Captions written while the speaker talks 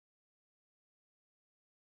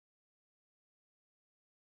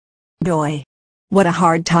Boy. What a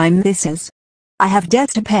hard time this is. I have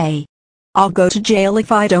debts to pay. I'll go to jail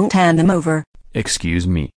if I don't hand them over. Excuse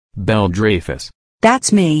me, Belle Dreyfus.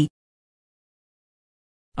 That's me.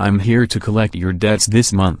 I'm here to collect your debts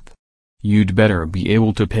this month. You'd better be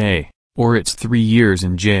able to pay, or it's 3 years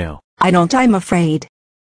in jail. I'm afraid.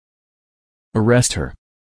 Arrest her.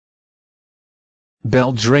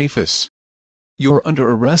 Belle Dreyfus. You're under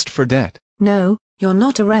arrest for debt. No, you're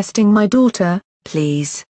not arresting my daughter,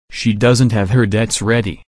 please. She doesn't have her debts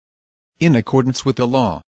ready. In accordance with the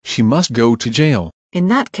law, she must go to jail. In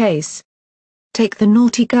that case, take the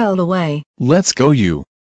naughty girl away. Let's go you.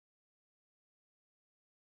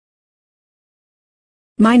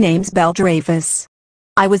 My name's Belle Dreyfus.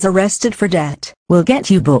 I was arrested for debt. We'll get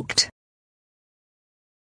you booked.